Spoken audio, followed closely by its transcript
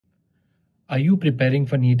Are you preparing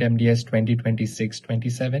for NEET MDS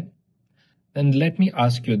 2026-27? Then let me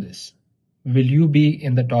ask you this. Will you be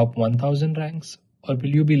in the top 1000 ranks, or will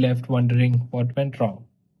you be left wondering what went wrong?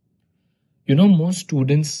 Most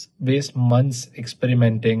students waste months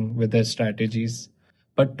experimenting with their strategies,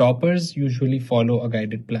 but toppers usually follow a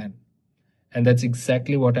guided plan. And that's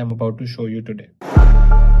exactly what I'm about to show you today.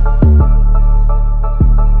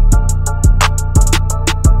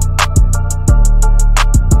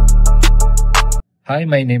 Hi,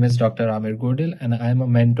 my name is Dr. Amir Gordil, and I'm a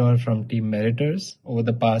mentor from Team Meritors. Over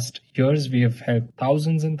the past years, we have helped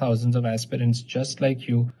thousands and thousands of aspirants just like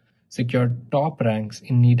you secure top ranks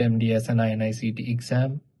in NEET MDS and INI-CET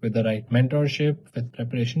exam with the right mentorship, with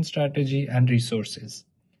preparation strategy and resources.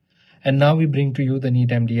 And now we bring to you the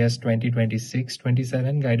NEET MDS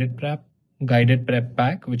 2026-27 guided prep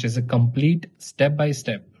pack, which is a complete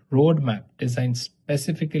step-by-step roadmap designed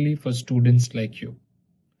specifically for students like you.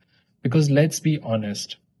 Because let's be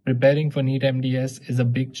honest, preparing for NEET MDS is a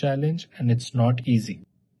big challenge and it's not easy.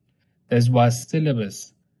 There's vast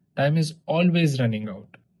syllabus. Time is always running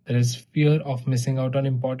out. There is fear of missing out on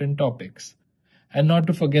important topics. And not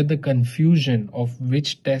to forget the confusion of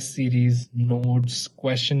which test series, notes,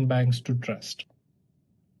 question banks to trust.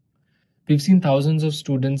 We've seen thousands of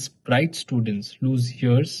students, bright students, lose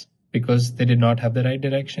years because they did not have the right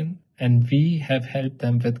direction. And we have helped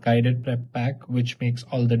them with guided prep pack, which makes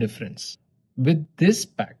all the difference. With this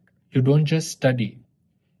pack, you don't just study,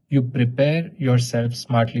 you prepare yourself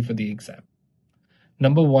smartly for the exam.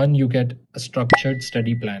 Number one, you get a structured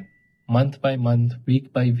study plan, month by month,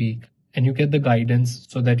 week by week, and you get the guidance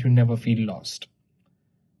so that you never feel lost.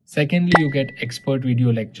 Secondly, you get expert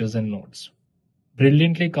video lectures and notes.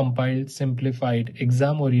 Brilliantly compiled, simplified,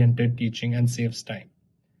 exam-oriented teaching and saves time.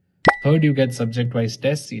 Third, you get subject-wise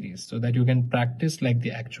test series so that you can practice like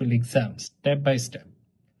the actual exam, step by step.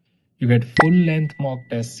 You get full-length mock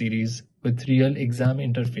test series with real exam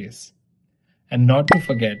interface. And not to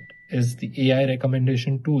forget is the AI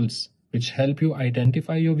recommendation tools, which help you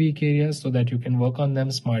identify your weak areas so that you can work on them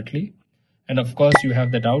smartly. And of course, you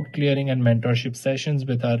have the doubt clearing and mentorship sessions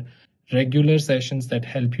with our regular sessions that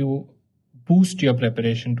help you boost your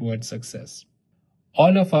preparation towards success.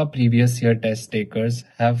 All of our previous year test takers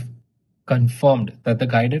have confirmed that the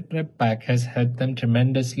guided prep pack has helped them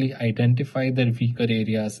tremendously identify their weaker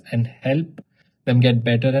areas and help them get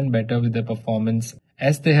better and better with their performance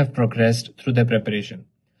as they have progressed through their preparation.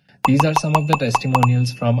 These are some of the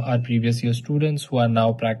testimonials from our previous year students who are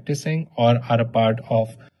now practicing or are a part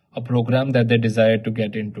of a program that they desire to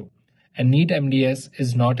get into. And NEET MDS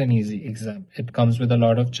is not an easy exam. It comes with a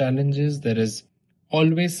lot of challenges. There is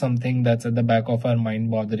always something that's at the back of our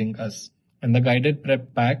mind bothering us. And the guided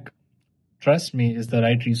prep pack, trust me, is the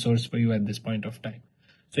right resource for you at this point of time.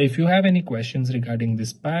 So if you have any questions regarding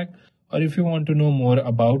this pack, or if you want to know more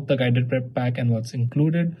about the guided prep pack and what's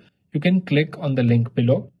included, you can click on the link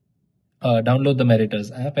below, download the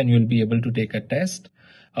Meritors app, and you'll be able to take a test.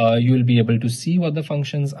 You'll be able to see what the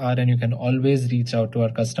functions are, and you can always reach out to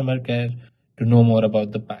our customer care to know more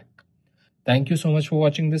about the pack. Thank you so much for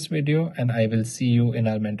watching this video, and I will see you in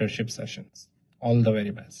our mentorship sessions. All the very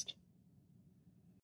best.